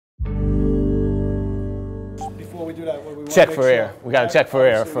do that? Check for air. We got to check for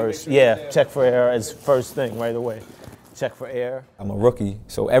air first. Yeah, check for air as first thing right away. Check for air. I'm a rookie,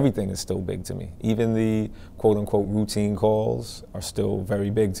 so everything is still big to me. Even the quote-unquote routine calls are still very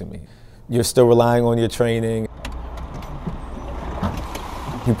big to me. You're still relying on your training.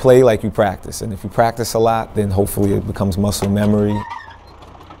 You play like you practice, and if you practice a lot, then hopefully it becomes muscle memory.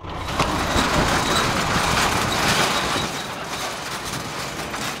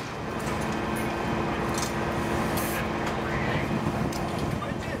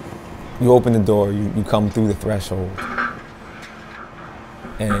 You open the door, you come through the threshold,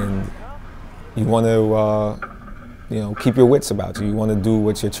 and you want to, keep your wits about you. You want to do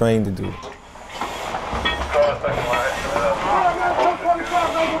what you're trained to do.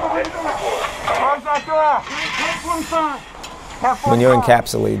 When you're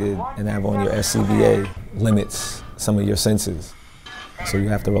encapsulated and have on your SCBA, limits some of your senses. So you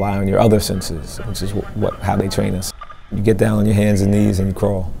have to rely on your other senses, which is how they train us. You get down on your hands and knees and you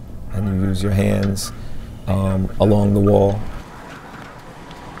crawl. And you use your hands along the wall.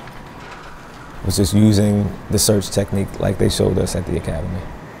 It was just using the search technique like they showed us at the academy.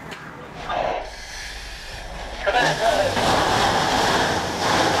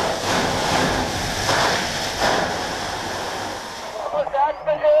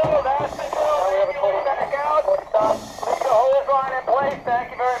 Leave the hose line in place.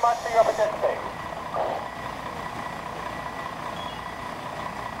 Thank you very much for your participation.